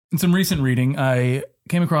In some recent reading, I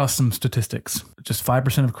came across some statistics. Just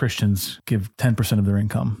 5% of Christians give 10% of their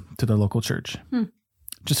income to their local church.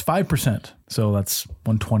 Just 5%. So that's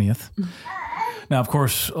 1/20th. Now, of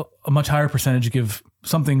course, a much higher percentage give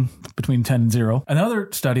something between 10 and 0. Another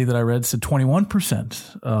study that I read said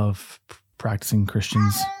 21% of practicing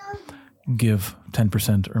Christians give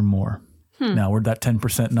 10% or more. Now, where'd that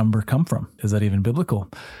 10% number come from? Is that even biblical?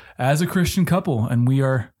 As a Christian couple, and we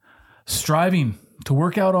are striving to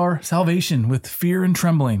work out our salvation with fear and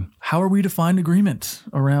trembling, how are we to find agreement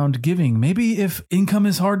around giving? Maybe if income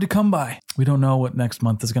is hard to come by, we don't know what next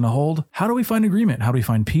month is going to hold. How do we find agreement? How do we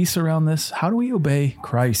find peace around this? How do we obey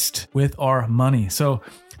Christ with our money? So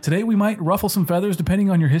today we might ruffle some feathers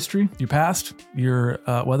depending on your history, your past, your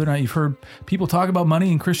whether or not you've heard people talk about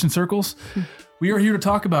money in Christian circles. We are here to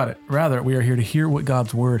talk about it. Rather, we are here to hear what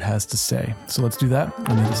God's word has to say. So let's do that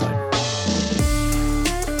on the other side.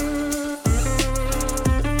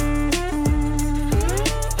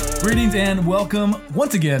 Greetings and welcome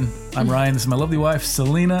once again. I'm Ryan. This is my lovely wife,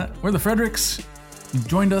 Selena. We're the Fredericks. You've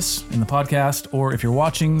joined us in the podcast, or if you're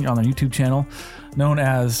watching on our YouTube channel, known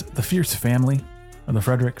as the Fierce Family, or the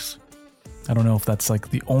Fredericks. I don't know if that's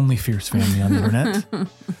like the only fierce family on the internet.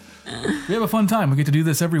 We have a fun time. We get to do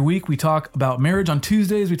this every week. We talk about marriage on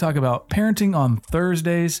Tuesdays. We talk about parenting on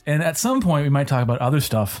Thursdays. And at some point, we might talk about other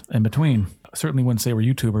stuff in between. I certainly wouldn't say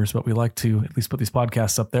we're YouTubers, but we like to at least put these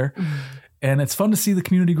podcasts up there. And it's fun to see the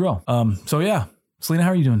community grow. So yeah, Selena, how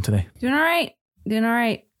are you doing today? Doing all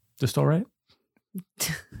right. Just all right?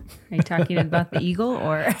 Are you talking about the eagle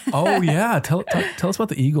or? Oh yeah. Tell us about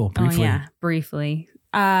the eagle briefly. Oh yeah, briefly.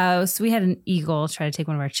 So we had an eagle try to take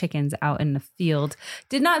one of our chickens out in the field.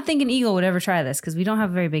 Did not think an eagle would ever try this because we don't have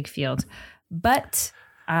a very big field. But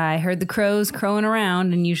I heard the crows crowing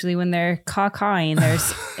around, and usually when they're caw-cawing,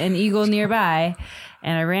 there's an eagle nearby.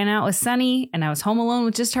 And I ran out with Sunny, and I was home alone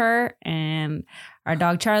with just her, and our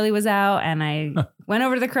dog Charlie was out, and I went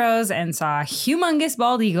over to the crows and saw a humongous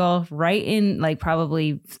bald eagle right in like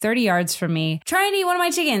probably 30 yards from me, trying to eat one of my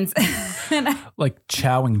chickens. Like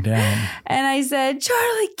chowing down. And I said,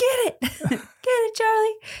 Charlie, get it. Get it,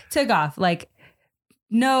 Charlie. Took off. Like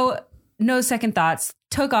no second thoughts.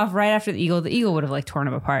 Took off right after the eagle. The eagle would have like torn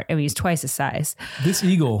him apart. I mean, he's twice his size. This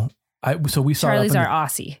eagle... So we saw Charlie's our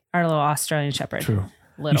Aussie, our little Australian Shepherd. True.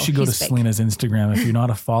 You should go to Selena's Instagram. If you're not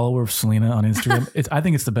a follower of Selena on Instagram, I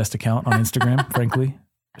think it's the best account on Instagram, frankly.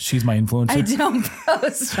 She's my influencer. I don't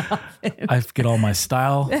post often. I get all my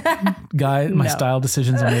style style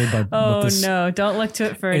decisions are made by this no, don't look to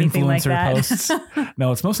it for anything like that. Posts.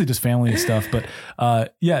 No, it's mostly just family stuff. But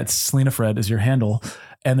yeah, it's Selena Fred is your handle.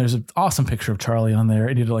 And there's an awesome picture of Charlie on there.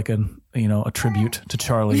 It did like a tribute to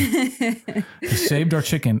Charlie. Who saved our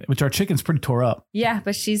chicken, which our chicken's pretty tore up. Yeah,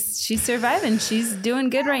 but she's surviving. She's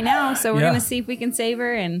doing good right now. So we're going to see if we can save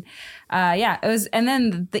her. And it was, and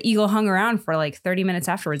then the eagle hung around for like 30 minutes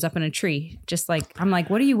afterwards up in a tree. Just like, I'm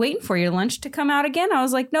like, what are you waiting for? Your lunch to come out again? I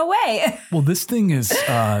was like, no way. Well, this thing is,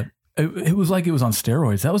 it was like it was on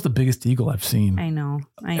steroids. That was the biggest eagle I've seen. I know.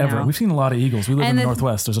 Ever. We've seen a lot of eagles. We live in the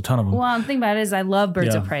Northwest. There's a ton of them. Well, the thing about it is I love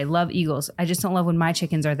birds of prey, love eagles. I just don't love when my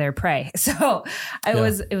chickens are their prey. So it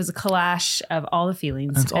was a clash of all the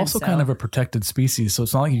feelings. And it's also kind of a protected species. So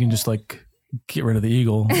it's not like you can just like get rid of the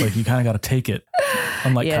eagle. Like you kind of got to take it.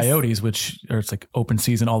 Unlike coyotes, it's like open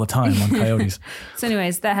season all the time on coyotes. So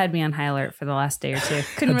anyways, that had me on high alert for the last day or two.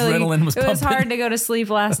 Adrenaline was pumping. It was hard to go to sleep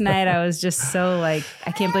last night. I was just so like,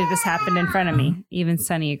 I can't believe this happened in front of me. Even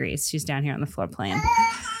Sunny agrees. She's down here on the floor playing.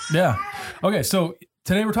 Yeah. Okay. So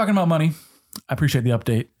today we're talking about money. I appreciate the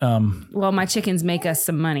update. Well, my chickens make us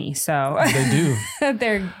some money, so they do.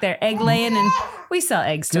 they're egg laying, and we sell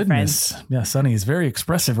eggs to friends. Yeah, Sunny is very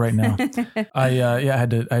expressive right now. I had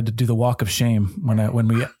to do the walk of shame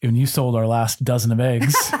when you sold our last dozen of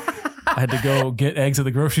eggs. I had to go get eggs at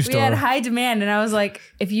the grocery store. We had high demand, and I was like,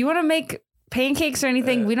 if you want to make pancakes or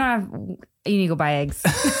anything, we don't have. You need to go buy eggs.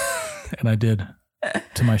 And I did.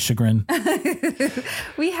 To my chagrin.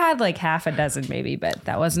 We had like half a dozen maybe, but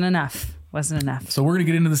that wasn't enough. So we're going to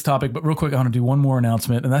get into this topic, but real quick, I want to do one more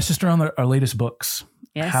announcement, and that's just around our latest books.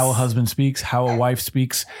 Yes. How a Husband Speaks, How a Wife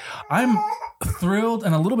Speaks. I'm thrilled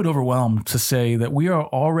and a little bit overwhelmed to say that we are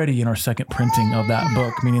already in our second printing of that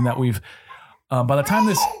book, meaning that we've,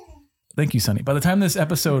 thank you, Sunny. By the time this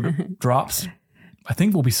episode drops, I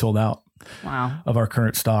think we'll be sold out of our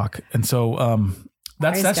current stock. And so,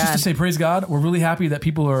 that's just to say, praise God. We're really happy that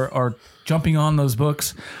people are jumping on those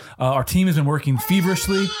books. Our team has been working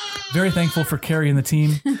feverishly. Very thankful for Carrie and the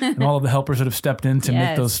team and all of the helpers that have stepped in to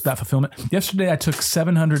make that fulfillment. Yesterday, I took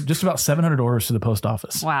just about 700 orders to the post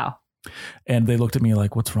office. Wow. And they looked at me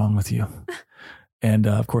like, what's wrong with you? And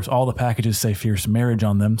of course, all the packages say Fierce Marriage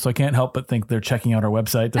on them. So I can't help but think they're checking out our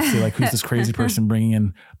website to see like, who's this crazy person bringing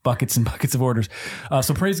in buckets and buckets of orders.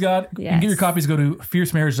 So praise God. Yes. You can get your copies. Go to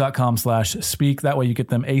fiercemarriage.com/speak. That way you get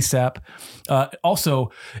them ASAP.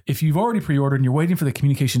 Also, if you've already pre-ordered and you're waiting for the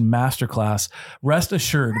communication masterclass, rest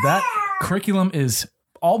assured that curriculum is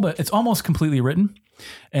it's almost completely written.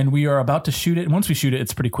 And we are about to shoot it. And once we shoot it,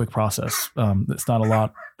 it's a pretty quick process. It's not a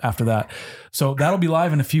lot after that. So that'll be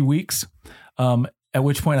live in a few weeks. At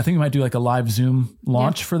which point I think we might do like a live Zoom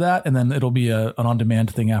launch for that. And then it'll be an on-demand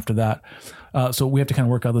thing after that. So we have to kind of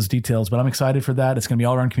work out those details, but I'm excited for that. It's going to be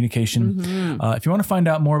all around communication. Mm-hmm. If you want to find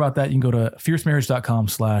out more about that, you can go to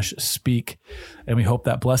fiercemarriage.com/speak. And we hope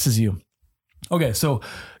that blesses you. Okay. So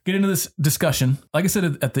get into this discussion. Like I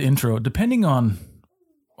said at the intro, depending on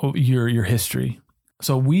your history.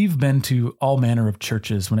 So we've been to all manner of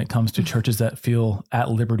churches when it comes to churches that feel at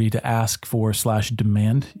liberty to ask for /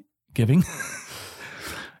 demand giving.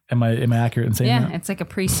 Am I accurate in saying that? Yeah, it's like a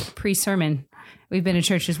pre-sermon. We've been to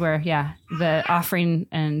churches where, the offering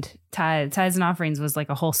and tithes and offerings was like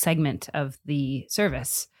a whole segment of the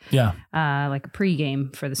service. Yeah. Like a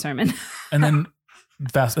pre-game for the sermon. And then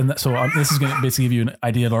this is going to basically give you an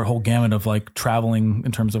idea of our whole gamut of like traveling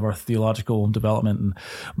in terms of our theological development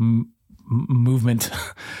and movement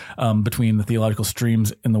between the theological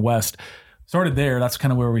streams in the West. Started there. That's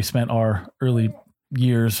kind of where we spent our early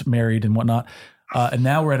years married and whatnot. And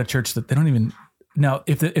now we're at a church that they don't even now.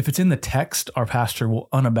 If it's in the text, our pastor will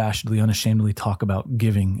unashamedly talk about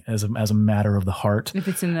giving as a matter of the heart. If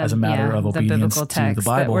it's in as a matter of obedience to the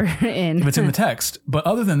Bible, if it's in the text. But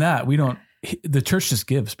other than that, we don't. The church just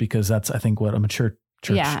gives because that's I think what a mature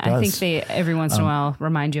church does. I think they every once in a while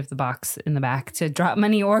remind you of the box in the back to drop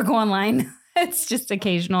money or go online. It's just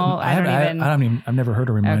occasional. I've never heard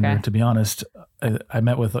a reminder, to be honest. I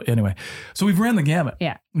met with, anyway. So we've ran the gamut.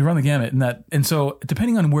 Yeah. We run the gamut and so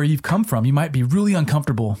depending on where you've come from, you might be really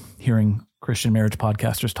uncomfortable hearing Christian marriage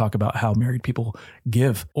podcasters talk about how married people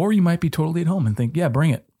give, or you might be totally at home and think, yeah, bring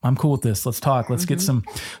it. I'm cool with this. Let's talk. Let's get some.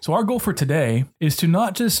 So our goal for today is to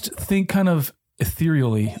not just think kind of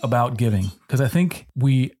ethereally about giving, because I think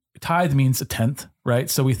tithe means a tenth, right?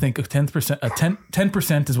 So we think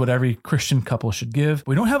 10% is what every Christian couple should give.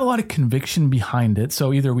 We don't have a lot of conviction behind it.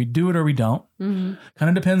 So either we do it or we don't. Mm-hmm. Kind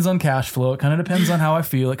of depends on cash flow. It kind of depends on how I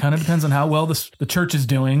feel. It kind of depends on how well the church is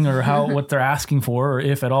doing or what they're asking for, or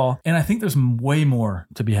if at all. And I think there's way more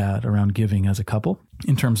to be had around giving as a couple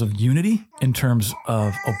in terms of unity, in terms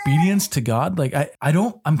of obedience to God. Like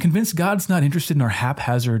I'm convinced God's not interested in our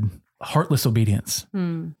haphazard, heartless obedience.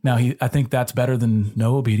 Now, I think that's better than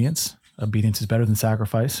no obedience. Obedience is better than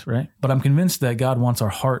sacrifice, right? But I'm convinced that God wants our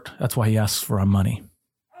heart. That's why he asks for our money.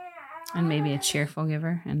 And maybe a cheerful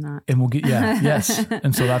giver and not. And we'll get, yes.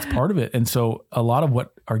 And so that's part of it. And so a lot of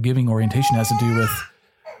what our giving orientation has to do with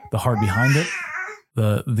the heart behind it,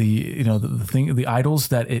 the idols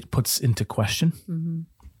that it puts into question. Mm-hmm.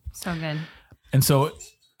 So good. And so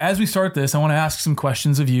as we start this, I want to ask some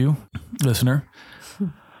questions of you, listener.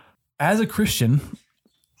 As a Christian,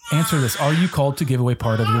 answer this. Are you called to give away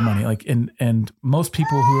part of your money? Like, and most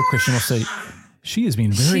people who are Christian will say, she is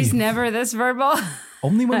being very... She's never this verbal.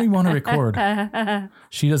 Only when we want to record.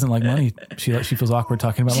 She doesn't like money. She feels awkward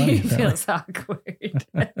talking about money. She feels awkward.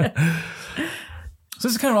 So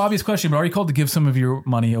this is kind of an obvious question, but are you called to give some of your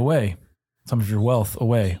money away? Some of your wealth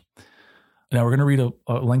away? Now we're going to read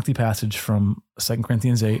a lengthy passage from 2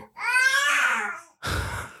 Corinthians 8.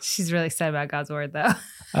 She's really excited about God's word, though.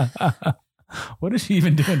 What is she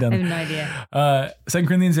even doing down there? I have no idea. 2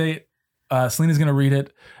 Corinthians 8. Selena's going to read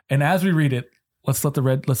it, and as we read it, let's let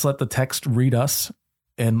the text read us,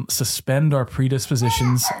 and suspend our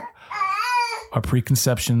predispositions, our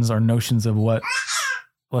preconceptions, our notions of what.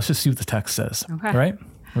 Let's just see what the text says. Okay. All right,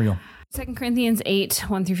 here we go. 2 Corinthians 8,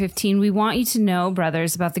 1-15. We want you to know,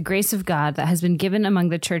 brothers, about the grace of God that has been given among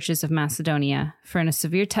the churches of Macedonia. For in a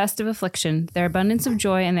severe test of affliction, their abundance of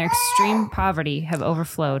joy and their extreme poverty have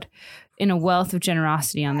overflowed in a wealth of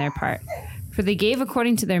generosity on their part. For they gave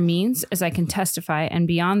according to their means, as I can testify, and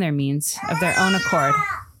beyond their means, of their own accord,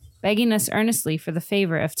 begging us earnestly for the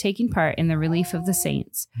favor of taking part in the relief of the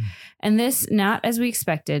saints. And this not as we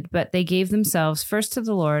expected, but they gave themselves first to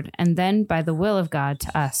the Lord, and then by the will of God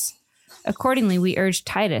to us. Accordingly, we urged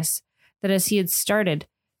Titus that as he had started,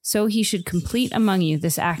 so he should complete among you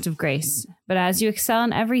this act of grace. But as you excel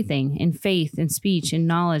in everything, in faith, in speech, in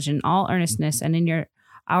knowledge, in all earnestness, and in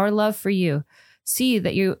our love for you, see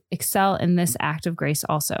that you excel in this act of grace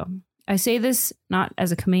also. I say this not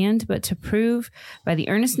as a command, but to prove by the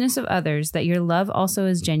earnestness of others that your love also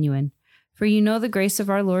is genuine. For you know the grace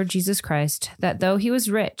of our Lord Jesus Christ, that though he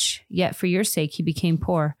was rich, yet for your sake he became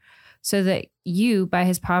poor, so that you by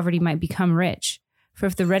his poverty might become rich. For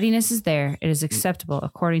if the readiness is there, it is acceptable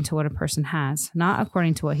according to what a person has, not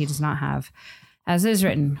according to what he does not have. As it is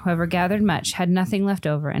written, whoever gathered much had nothing left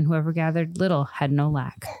over, and whoever gathered little had no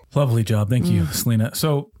lack. Lovely job. Thank you, Selena.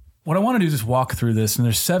 So what I want to do is just walk through this, and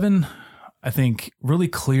there's 7, I think, really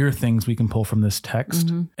clear things we can pull from this text.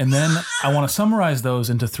 And then I want to summarize those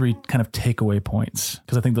into 3 kind of takeaway points,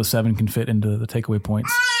 because I think those 7 can fit into the takeaway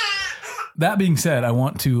points. That being said, I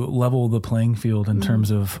want to level the playing field in terms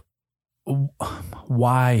of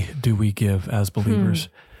why do we give as believers?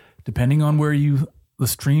 Depending on the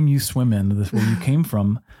stream you swim in, where you came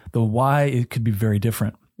from, the why, it could be very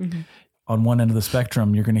different. On one end of the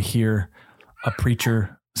spectrum, you're going to hear a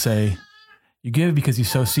preacher say, you give because you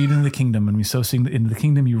sow seed into the kingdom, and we sow seed into the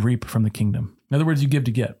kingdom, you reap from the kingdom. In other words, you give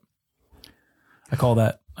to get. I call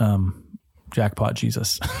that jackpot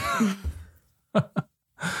Jesus.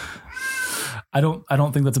 I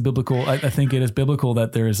don't think that's a biblical. I think it is biblical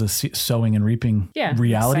that there is a sowing and reaping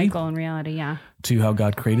reality, cycle and reality, to how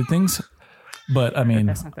God created things. But I mean,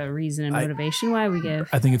 that's not the reason and motivation why we give.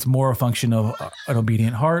 I think it's more a function of an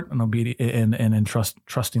obedient heart, and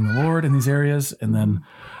trusting the Lord in these areas, and then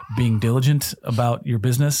being diligent about your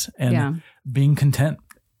business and being content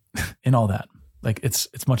in all that. Like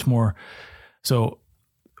it's much more. So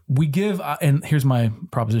we give, and here's my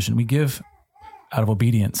proposition: we give out of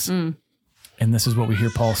obedience. And this is what we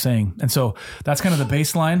hear Paul saying. And so that's kind of the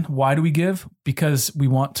baseline. Why do we give? Because we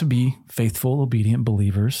want to be faithful, obedient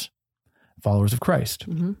believers, followers of Christ.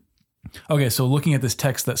 Okay, so looking at this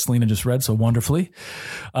text that Selena just read so wonderfully,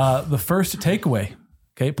 the first takeaway,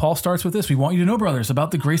 okay, Paul starts with this. We want you to know, brothers,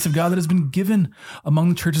 about the grace of God that has been given among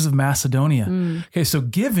the churches of Macedonia. Okay, so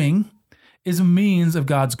giving is a means of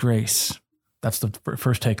God's grace. That's the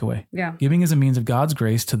first takeaway. Yeah. Giving is a means of God's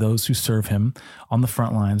grace to those who serve him on the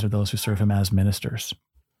front lines, or those who serve him as ministers.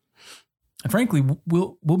 And frankly,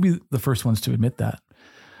 we'll be the first ones to admit that.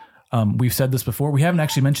 We've said this before. We haven't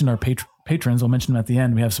actually mentioned our patrons. We'll mention them at the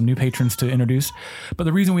end. We have some new patrons to introduce. But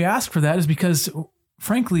the reason we ask for that is because,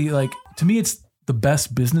 frankly, like, to me, it's the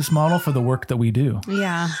best business model for the work that we do.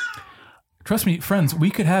 Yeah. Trust me, friends,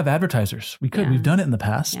 we could have advertisers. We could. Yeah. We've done it in the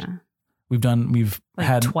past. Yeah. We've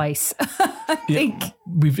had twice. I think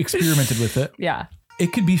we've experimented with it. Yeah.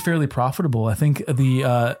 It could be fairly profitable. I think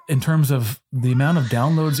in terms of the amount of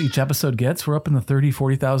downloads each episode gets, we're up in the 30,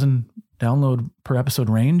 40,000 download per episode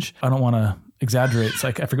range. I don't want to exaggerate. It's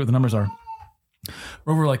like, I forget what the numbers are.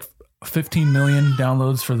 We're over like 15 million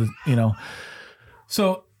downloads for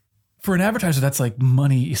so for an advertiser, that's like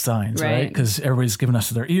money signs, right? Because everybody's giving us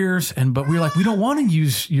their ears. But we're like, we don't want to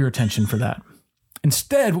use your attention for that.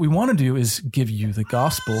 Instead, what we want to do is give you the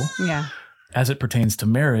gospel as it pertains to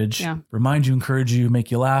marriage, remind you, encourage you,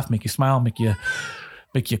 make you laugh, make you smile, make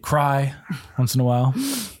you cry once in a while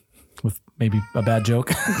with maybe a bad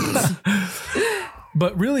joke.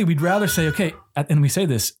 But really, we'd rather say, okay, and we say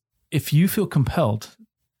this, if you feel compelled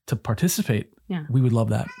to participate, we would love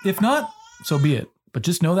that. If not, so be it. But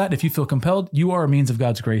just know that if you feel compelled, you are a means of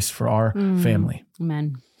God's grace for our family.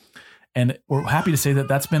 Amen. And we're happy to say that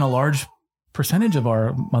that's been a large percentage of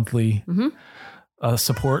our monthly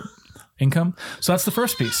support income. So that's the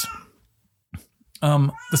first piece.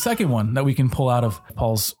 The second one that we can pull out of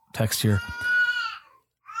Paul's text here,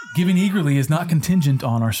 giving eagerly is not contingent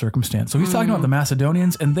on our circumstance. So he's talking about the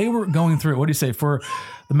Macedonians, and they were going through it. What do you say? For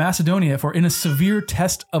the Macedonia, for in a severe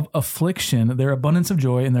test of affliction, their abundance of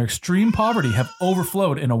joy and their extreme poverty have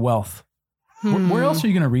overflowed in a wealth. Where else are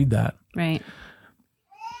you going to read that? Right.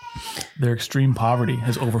 Their extreme poverty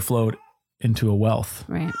has overflowed into a wealth.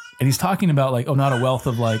 Right. And he's talking about like, not a wealth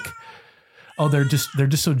of like, they're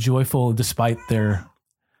just so joyful despite their,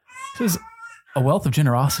 it says a wealth of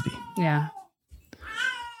generosity. Yeah.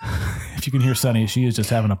 If you can hear Sunny, she is just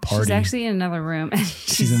having a party. She's actually in another room.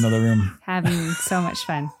 She's in another room. Having so much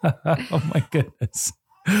fun. Oh my goodness.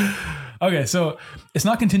 Okay. So it's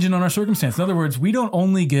not contingent on our circumstance. In other words, we don't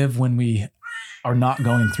only give when we are not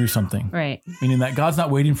going through something. Right. Meaning that God's not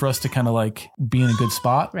waiting for us to kind of like be in a good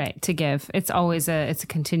spot. Right. To give. It's always a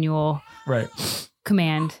continual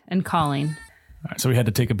command and calling. All right, so we had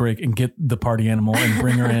to take a break and get the party animal and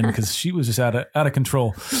bring her in because she was just out of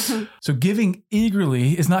control. So giving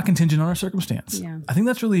eagerly is not contingent on our circumstance. Yeah. I think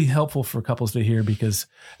that's really helpful for couples to hear because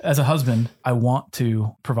as a husband, I want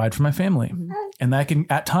to provide for my family. Mm-hmm. And that can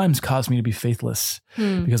at times cause me to be faithless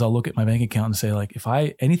because I'll look at my bank account and say like, if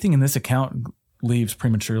anything in this account leaves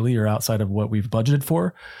prematurely or outside of what we've budgeted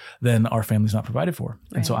for, then our family's not provided for.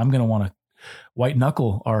 Right. And so I'm going to want to white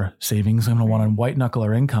knuckle our savings. I'm going to want to white knuckle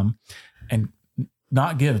our income and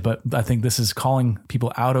not give. But I think this is calling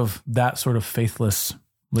people out of that sort of faithless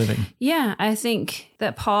living. Yeah, I think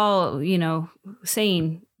that Paul,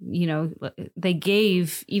 saying, they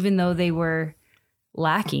gave even though they were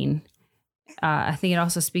lacking. I think it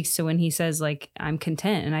also speaks to when he says, like, I'm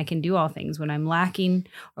content and I can do all things when I'm lacking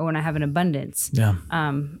or when I have an abundance. Yeah.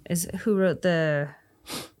 Who wrote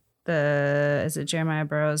is it Jeremiah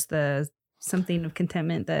Burroughs, the something of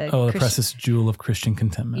contentment? The precious jewel of Christian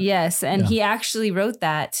contentment. Yes. And he actually wrote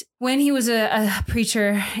that when he was a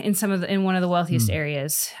preacher in one of the wealthiest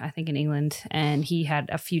areas, I think in England, and he had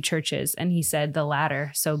a few churches, and he said the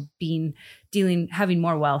latter. So having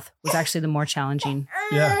more wealth was actually the more challenging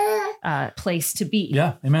place to be.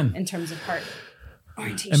 Yeah. Amen. In terms of heart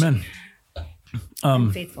orientation. Amen.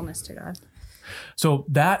 And faithfulness to God. So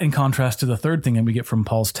that, in contrast to the third thing that we get from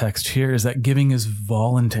Paul's text here, is that giving is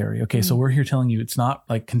voluntary. Okay, so we're here telling you it's not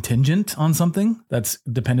like contingent on something that's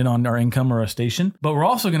dependent on our income or our station. But we're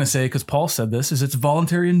also going to say, because Paul said this, is it's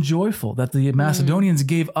voluntary and joyful, that the Macedonians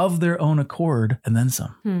gave of their own accord and then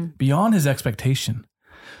some, beyond his expectation.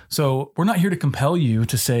 So we're not here to compel you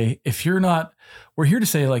to say, we're here to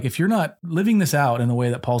say, like, if you're not living this out in the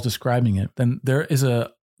way that Paul's describing it, then there's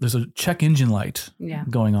a check engine light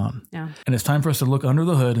going on. Yeah. And it's time for us to look under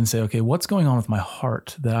the hood and say, okay, what's going on with my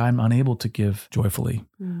heart that I'm unable to give joyfully,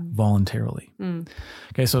 voluntarily?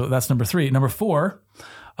 Okay, so that's number 3. Number 4,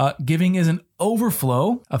 giving is an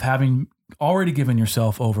overflow of having already given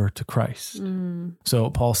yourself over to Christ. So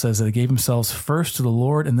Paul says that they gave themselves first to the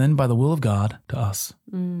Lord and then by the will of God to us.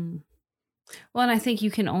 Well, and I think you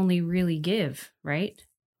can only really give, right?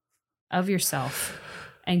 Of yourself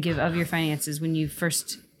and give of your finances when you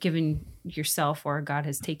first given yourself or God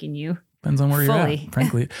has taken you. Depends on where fully. You're at,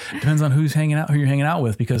 frankly. Depends on who you're hanging out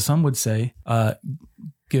with, because some would say,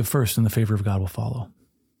 give first and the favor of God will follow.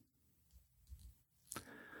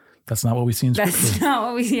 That's not what we see in Scripture. That's not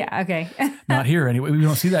what we okay. Not here anyway. We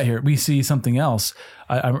don't see that here. We see something else.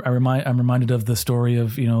 I'm reminded of the story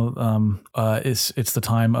of, it's the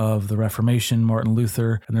time of the Reformation, Martin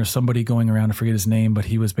Luther, and there's somebody going around, I forget his name, but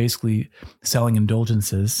he was basically selling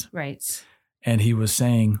indulgences. Right. And he was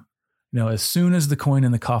saying, as soon as the coin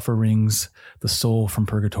in the coffer rings, the soul from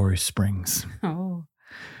purgatory springs. Oh.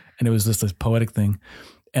 And it was just this poetic thing.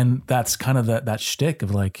 And that's kind of that shtick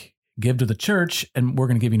of like, give to the church and we're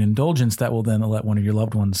going to give you an indulgence that will then let one of your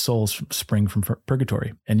loved ones' souls spring from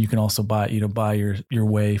purgatory. And you can also buy your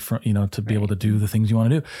way from, to be able to do the things you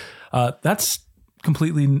want to do. That's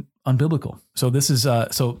completely unbiblical. So this is,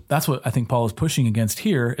 so that's what I think Paul is pushing against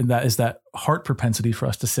here. And that is that heart propensity for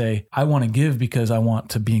us to say, I want to give because I want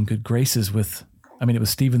to be in good graces with, it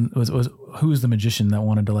was Stephen, who was the magician that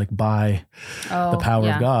wanted to like buy the power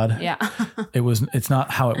of God? Yeah. It's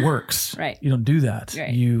not how it works. Right. You don't do that.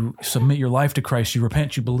 Right. You submit your life to Christ, you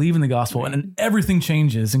repent, you believe in the gospel, and then everything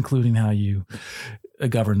changes, including how you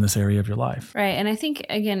govern this area of your life. Right. And I think,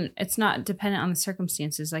 again, it's not dependent on the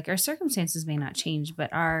circumstances. Like our circumstances may not change,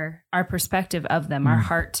 but our perspective of them, our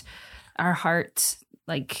heart,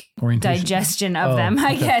 like digestion of them,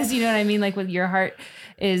 I guess, you know what I mean? Like with your heart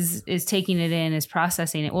is taking it in, is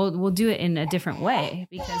processing it. We'll do it in a different way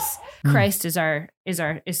because Christ is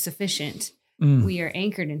sufficient. We are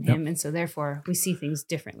anchored in him. And so therefore we see things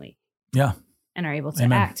differently. Yeah. And are able to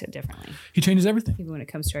act differently. He changes everything. Even when it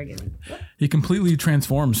comes to our giving. He completely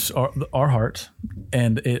transforms our heart,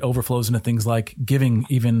 and it overflows into things like giving,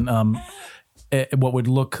 even what would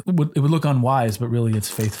look unwise, but really it's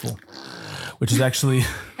faithful, which is actually,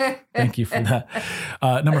 thank you for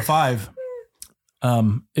that. Number 5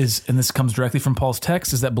 is, and this comes directly from Paul's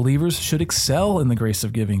text, is that believers should excel in the grace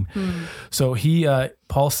of giving. So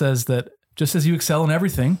Paul says that just as you excel in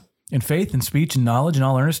everything, in faith and speech and knowledge and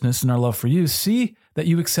all earnestness and our love for you, see that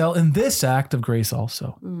you excel in this act of grace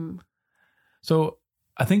also. So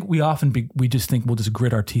I think we often we just think we'll just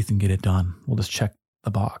grit our teeth and get it done. We'll just check the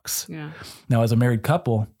box. Yeah. Now, as a married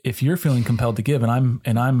couple, if you're feeling compelled to give, and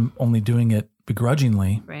I'm only doing it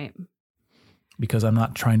begrudgingly, right, because I'm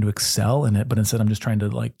not trying to excel in it, but instead I'm just trying to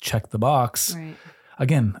like check the box. Right.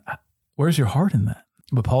 Again, where's your heart in that?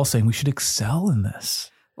 But Paul's saying we should excel in this.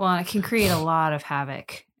 Well, it can create a lot of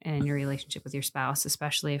havoc in your relationship with your spouse,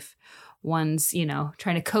 especially if one's,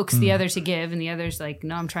 trying to coax the other to give and the other's like,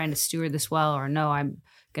 no, I'm trying to steward this well, or no, I'm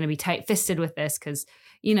going to be tight-fisted with this because,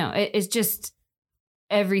 it's just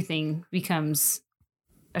everything becomes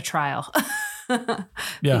a trial.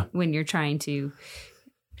 Yeah. When you're trying to,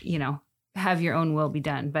 have your own will be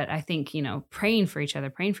done. But I think, praying for each other,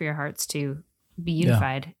 praying for your hearts to be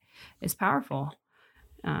unified is powerful.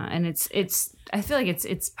 And I feel like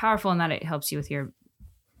it's powerful in that it helps you with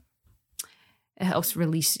it helps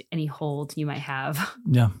release any hold you might have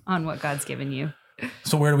on what God's given you.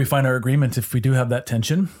 So where do we find our agreement if we do have that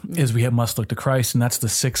tension? Is we must look to Christ. And that's the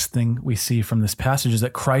sixth thing we see from this passage, is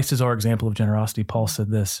that Christ is our example of generosity. Paul said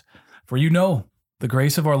this, "For you know the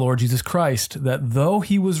grace of our Lord Jesus Christ, that though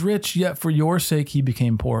he was rich, yet for your sake he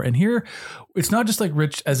became poor." And here, it's not just like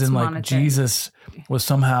rich as in like monetary. Jesus was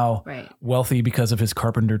somehow wealthy because of his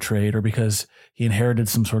carpenter trade or because he inherited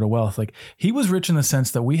some sort of wealth. Like, he was rich in the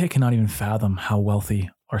sense that we cannot even fathom how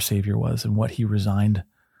wealthy our Savior was and what he resigned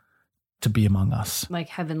to be among us. Like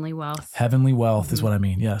heavenly wealth. Heavenly wealth is what I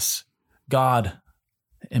mean. Yes. God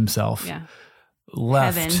himself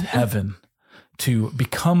left heaven to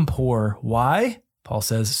become poor. Why? Paul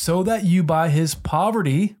says, so that you by his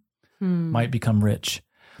poverty might become rich.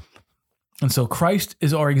 And so Christ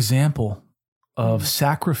is our example of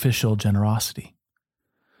sacrificial generosity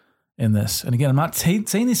in this. And again, I'm not saying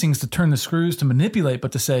these things to turn the screws, to manipulate,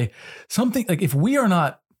 but to say something like, if we are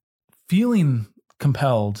not feeling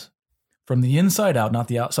compelled from the inside out, not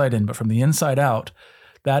the outside in, but from the inside out,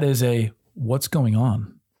 that is a what's going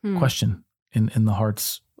on question in the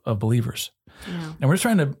hearts of believers. Yeah. And we're just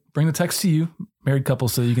trying to bring the text to you, married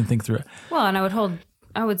couples, so that you can think through it. Well, and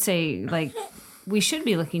I would say, like, we should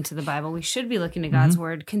be looking to the Bible. We should be looking to God's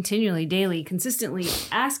word continually, daily, consistently,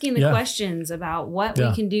 asking the questions about what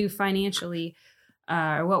we can do financially,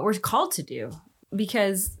 or what we're called to do.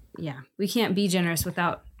 Because, we can't be generous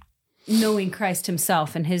without knowing Christ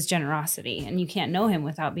himself and his generosity, and you can't know him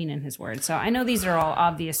without being in his word. So I know these are all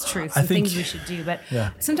obvious truths and things we should do, but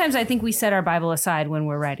sometimes I think we set our Bible aside when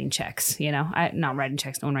we're writing checks, not writing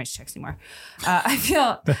checks. No one writes checks anymore. I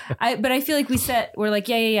feel like we're like,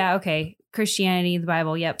 okay, Christianity, the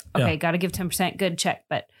Bible. Yep. Okay. Got to give 10%. Good, check.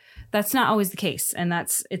 But that's not always the case. And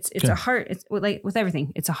it's a heart, it's like with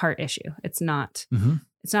everything, it's a heart issue. It's not,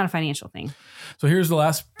 it's not a financial thing. So here's the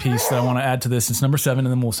last piece that I want to add to this. It's number 7,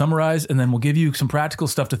 and then we'll summarize, and then we'll give you some practical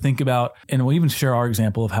stuff to think about. And we'll even share our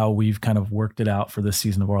example of how we've kind of worked it out for this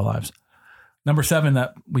season of our lives. Number 7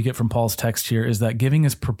 that we get from Paul's text here is that giving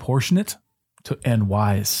is proportionate and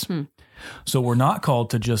wise. So we're not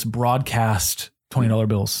called to just broadcast $20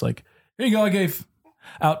 bills. Like, here you go, I gave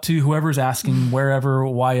out to whoever's asking, wherever,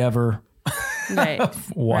 whyever,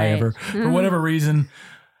 whyever, for whatever reason.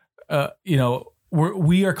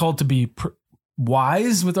 We are called to be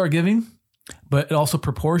wise with our giving, but also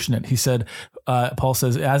proportionate. He said, Paul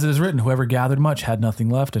says, as it is written, whoever gathered much had nothing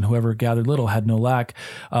left, and whoever gathered little had no lack.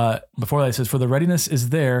 Before that, he says, for the readiness is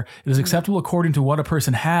there. It is acceptable according to what a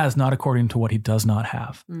person has, not according to what he does not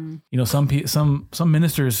have. Some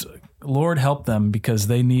ministers, Lord help them, because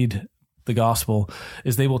they need the gospel,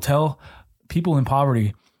 is they will tell people in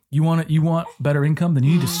poverty, you want better income, then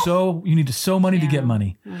you need to sow money to get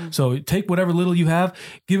money. So take whatever little you have,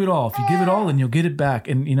 give it all. If you give it all, then you'll get it back.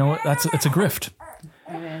 And you know what? That's a grift.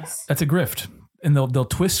 It is. That's a grift. And they'll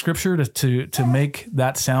twist scripture to make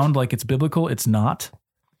that sound like it's biblical. It's not.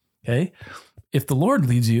 Okay. If the Lord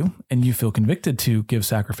leads you and you feel convicted to give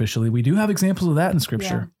sacrificially, we do have examples of that in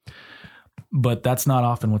scripture, but that's not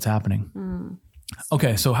often what's happening.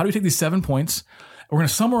 Okay. So how do we take these 7 points? We're going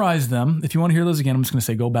to summarize them. If you want to hear those again, I'm just going to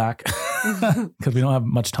say go back because we don't have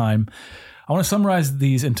much time. I want to summarize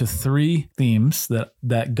these into 3 themes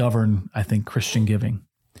that govern, I think, Christian giving.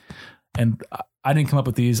 And I didn't come up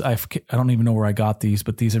with these. I don't even know where I got these,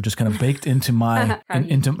 but these are just kind of baked into my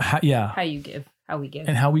how you give, how we give.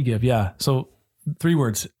 And how we give, So 3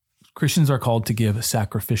 words. Christians are called to give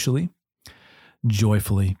sacrificially,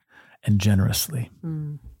 joyfully, and generously.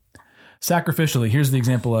 Sacrificially, here's the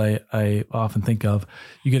example I often think of.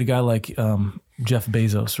 You get a guy like Jeff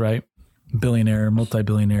Bezos, right? Billionaire,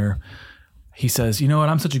 multi-billionaire. He says, you know what?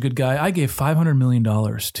 I'm such a good guy. I gave $500 million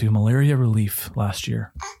to malaria relief last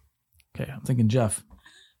year. Okay, I'm thinking, Jeff,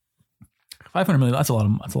 $500 million, that's a lot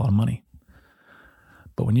of money.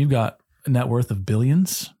 But when you've got a net worth of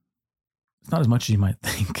billions, it's not as much as you might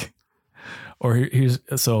think. Or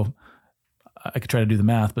so I could try to do the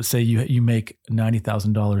math, but say you make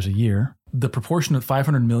 $90,000 a year. The proportion of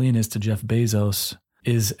 $500 million is to Jeff Bezos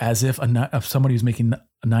is as if somebody who's making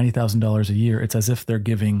 $90,000 a year, it's as if they're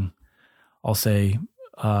giving, I'll say,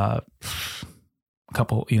 a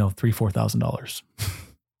couple, $3,000-$4,000.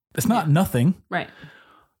 It's not nothing, right?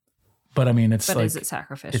 But I mean, it's but like, is it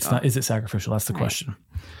sacrificial? It's not. Is it sacrificial? That's the question.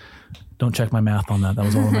 Don't check my math on that. That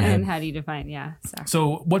was all in my head. And how do you define? Sacrificial.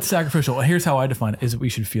 So what's sacrificial? Here's how I define it: is that we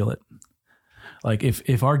should feel it. Like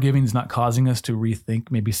if our giving is not causing us to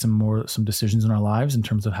rethink maybe some decisions in our lives in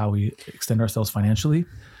terms of how we extend ourselves financially,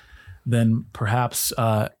 then perhaps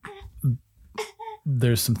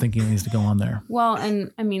there's some thinking that needs to go on there. Well,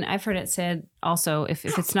 and I mean, I've heard it said also, if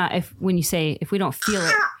it's not, when you say, if we don't feel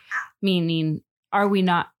it, meaning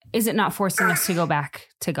is it not forcing us to go back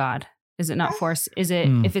to God? Is it not force? Is it,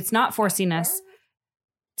 if it's not forcing us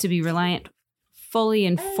to be reliant fully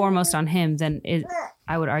and foremost on him, then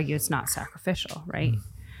I would argue it's not sacrificial, right?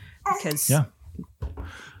 Because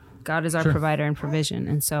God is our provider and provision.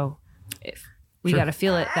 And so if we got to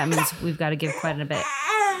feel it, that means we've got to give quite a bit.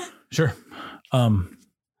 Sure.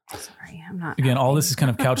 Sorry, I'm not. Again, all this is kind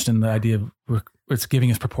of couched in the idea of it's giving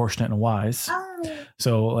is proportionate and wise.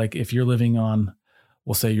 So like if you're living on,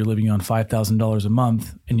 we'll say you're living on $5,000 a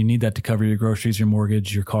month and you need that to cover your groceries, your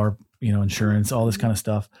mortgage, your car, insurance, all this kind of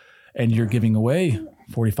stuff. And you're giving away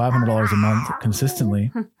 $4,500 a month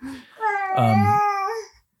consistently.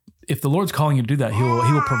 If the Lord's calling you to do that, he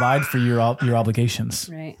will provide for your obligations.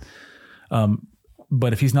 Right.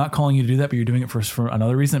 But if he's not calling you to do that, but you're doing it for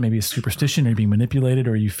another reason, maybe a superstition or you're being manipulated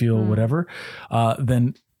or you feel whatever,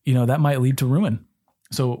 then, that might lead to ruin.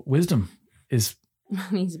 So wisdom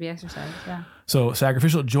needs to be exercised. Yeah. So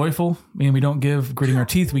sacrificial, joyful, meaning we don't give gritting our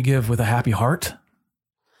teeth. We give with a happy heart.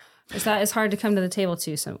 It's hard to come to the table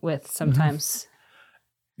too with sometimes.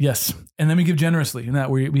 Yes. And then we give generously in that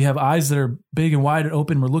we have eyes that are big and wide and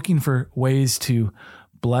open. We're looking for ways to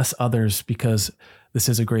bless others because this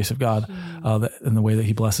is a grace of God in the way that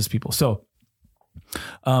he blesses people. So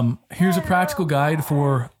here's a practical guide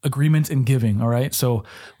for agreement and giving. All right. So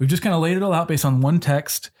we've just kind of laid it all out based on one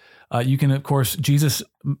text. You can, of course, Jesus,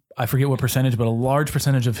 I forget what percentage, but a large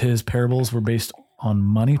percentage of his parables were based on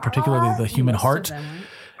money, particularly the human heart.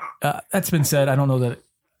 That's been said. I don't know that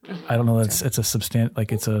it's a substant,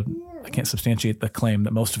 like I can't substantiate the claim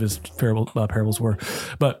that most of his parables were,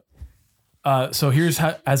 but so here's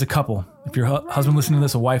how, as a couple, if your husband listening to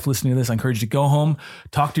this, a wife listening to this, I encourage you to go home,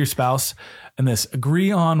 talk to your spouse and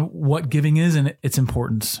agree on what giving is and its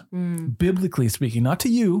importance, biblically speaking, not to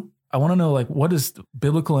you. I want to know, what does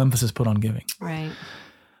biblical emphasis put on giving? Right.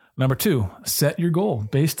 Number 2, set your goal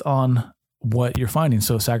based on what you're finding.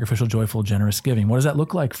 So sacrificial, joyful, generous giving. What does that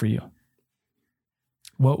look like for you?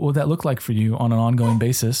 What would that look like for you on an ongoing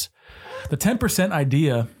basis? The 10%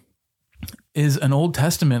 idea is an Old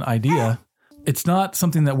Testament idea. It's not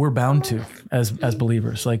something that we're bound to as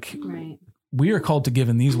believers. Right. We are called to give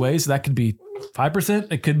in these ways. That could be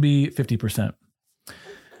 5%. It could be 50%.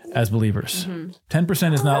 As believers,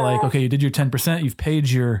 10% is not like, okay, you did your 10%, you've paid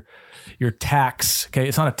your tax. Okay.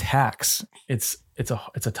 It's not a tax. It's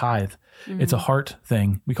a tithe. It's a heart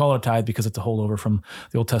thing. We call it a tithe because it's a holdover from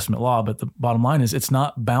the Old Testament law. But the bottom line is it's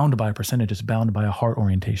not bound by a percentage. It's bound by a heart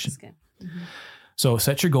orientation. That's good. So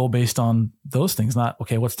set your goal based on those things, not,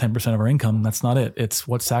 okay, what's 10% of our income? That's not it. It's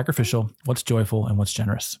what's sacrificial, what's joyful, and what's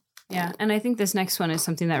generous. Yeah. And I think this next one is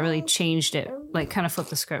something that really changed it, kind of flipped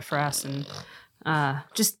the script for us. And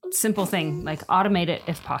just simple thing, automate it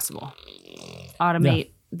if possible.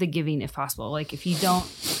 Automate the giving if possible. If you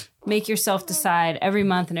don't make yourself decide every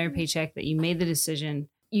month and every paycheck that you made the decision,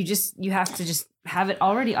 you have to just have it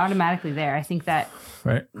already automatically there. I think that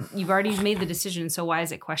you've already made the decision. So why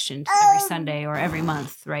is it questioned every Sunday or every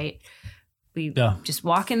month? Right. We just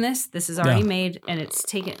walk in this is already made and it's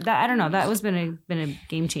taken that. I don't know. That was been a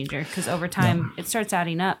game changer because over time it starts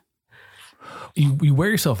adding up. You wear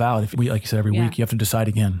yourself out if like you said, every week you have to decide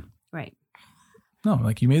again. Right.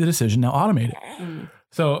 No, you made the decision, now automate it.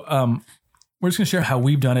 So we're just going to share how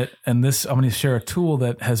we've done it. And I'm going to share a tool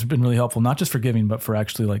that has been really helpful, not just for giving, but for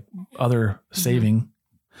actually other saving.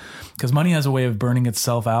 Because money has a way of burning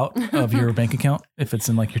itself out of your bank account. If it's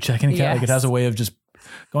in your checking account, it has a way of just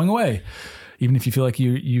going away, even if you feel like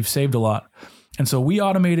you've saved a lot. And so we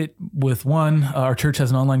automate it with our church has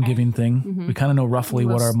an online giving thing. We kind of know roughly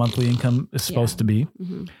what our monthly income is supposed to be.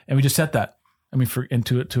 And we just set that.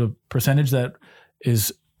 To a percentage that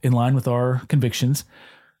is in line with our convictions.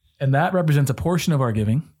 And that represents a portion of our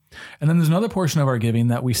giving. And then there's another portion of our giving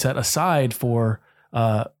that we set aside for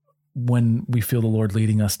when we feel the Lord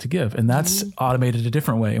leading us to give. And that's automated a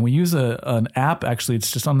different way. And we use an app, actually,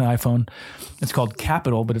 it's just on the iPhone. It's called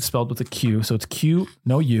Capital, but it's spelled with a Q. So it's Q,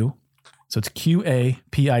 no U. So it's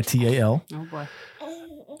QAPITAL. Oh boy.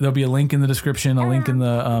 There'll be a link in the description, a link in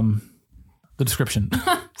the description.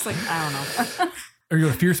 It's I don't know. Or go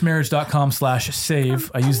to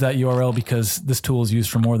fiercemarriage.com/save. I use that URL because this tool is used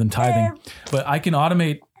for more than tithing. But I can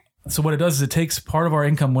automate. So what it does is it takes part of our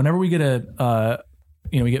income whenever we get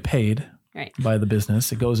we get paid by the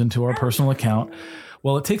business. It goes into our personal account.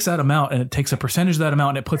 Well, it takes that amount and it takes a percentage of that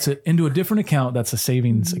amount and it puts it into a different account. That's a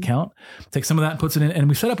savings account. Takes some of that and puts it in. And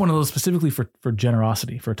we set up one of those specifically for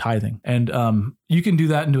generosity, for tithing. And you can do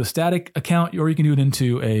that into a static account or you can do it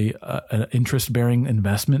into an interest-bearing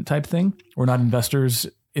investment type thing. We're not investors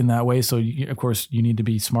in that way. So, of course, you need to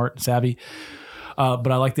be smart and savvy.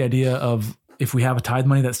 But I like the idea of if we have a tithe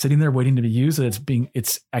money that's sitting there waiting to be used, that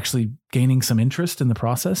it's actually gaining some interest in the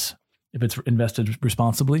process. if it's invested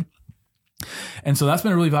responsibly. And so that's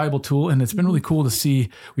been a really valuable tool. And it's been really cool to see.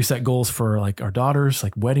 We set goals for like our daughters,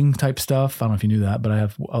 like wedding type stuff. I don't know if you knew that, but I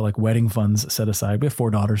have like wedding funds set aside. We have 4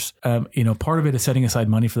 daughters. Part of it is setting aside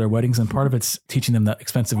money for their weddings, and part of it's teaching them that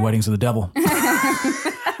expensive weddings are the devil.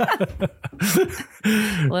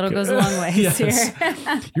 Little goes a long way. Yes.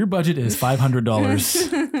 Here. Your budget is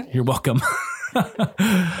 $500. You're welcome.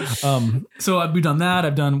 So we've done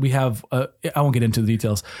that. We have, I won't get into the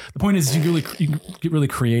details. The point is you can get really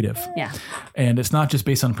creative. Yeah. And it's not just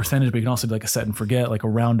based on percentage, but you can also do like a set and forget, like a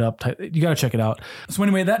roundup type. You got to check it out. So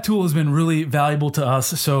anyway, that tool has been really valuable to us.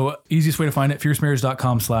 So easiest way to find it,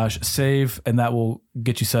 fiercemarriage.com/save, and that will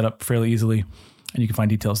get you set up fairly easily, and you can find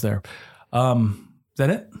details there. Is that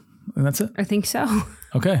it? And that's it? I think so.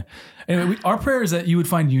 Okay. Anyway, our prayer is that you would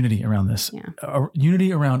find unity around this,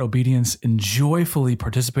 unity around obedience and joyfully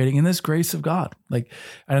participating in this grace of God. Like,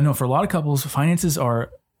 I don't know, for a lot of couples, finances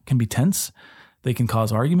can be tense. They can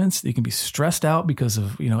cause arguments. They can be stressed out because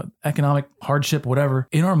of, economic hardship, whatever.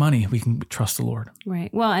 In our money, we can trust the Lord.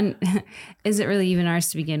 Right. Well, and is it really even ours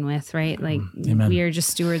to begin with, right? Like, Amen. We are just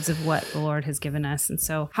stewards of what the Lord has given us. And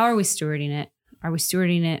so how are we stewarding it? Are we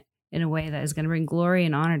stewarding it in a way that is going to bring glory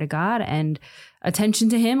and honor to God and attention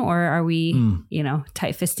to him? Or are we,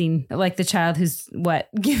 tight fisting like the child who's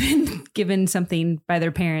given something by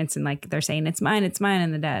their parents, and like they're saying, it's mine.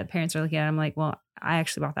 And the parents are looking at him like, well, I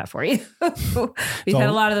actually bought that for you. We've had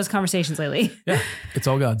a lot of those conversations lately. Yeah, it's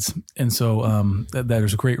all God's. And so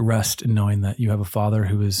there's a great rest in knowing that you have a Father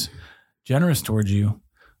who is generous towards you,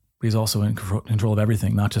 but he's also in control of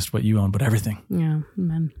everything, not just what you own, but everything. Yeah,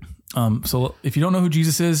 amen. So if you don't know who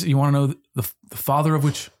Jesus is, you want to know the Father of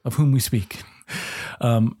whom we speak.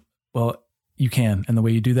 Well, you can. And the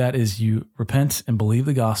way you do that is you repent and believe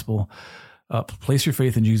the gospel, place your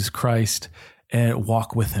faith in Jesus Christ, and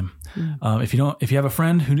walk with him. If you have a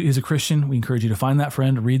friend who is a Christian, we encourage you to find that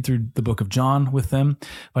friend, read through the book of John with them,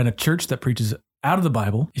 find a church that preaches out of the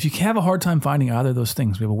Bible. If you have a hard time finding either of those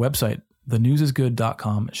things, we have a website,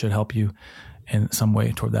 thenewsisgood.com. It should help you in some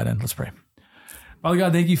way toward that end. Let's pray. Father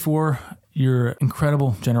God, thank you for your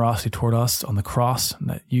incredible generosity toward us on the cross,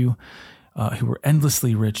 and that you, who were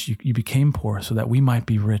endlessly rich, you became poor so that we might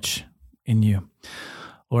be rich in you.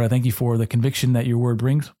 Lord, I thank you for the conviction that your word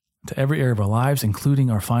brings to every area of our lives,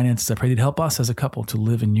 including our finances. I pray that you'd help us as a couple to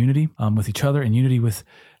live in unity with each other, in unity with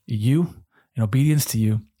you, in obedience to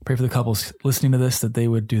you. Pray for the couples listening to this, that they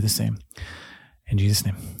would do the same. In Jesus'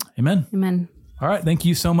 name, amen. Amen. All right. Thank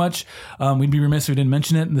you so much. We'd be remiss if we didn't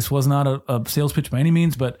mention it. This was not a sales pitch by any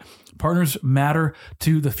means, but partners matter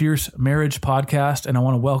to the Fierce Marriage podcast. And I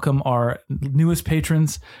want to welcome our newest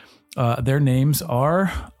patrons. Their names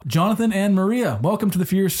are Jonathan and Maria. Welcome to the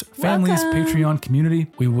Fierce Families Patreon community.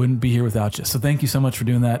 We wouldn't be here without you. So thank you so much for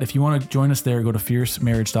doing that. If you want to join us there, go to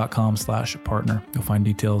fiercemarriage.com/partner. You'll find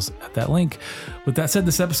details at that link. With that said,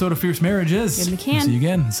 this episode of Fierce Marriage is. Good in the can. We'll see you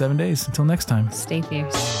again in 7 days. Until next time. Stay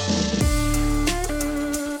fierce.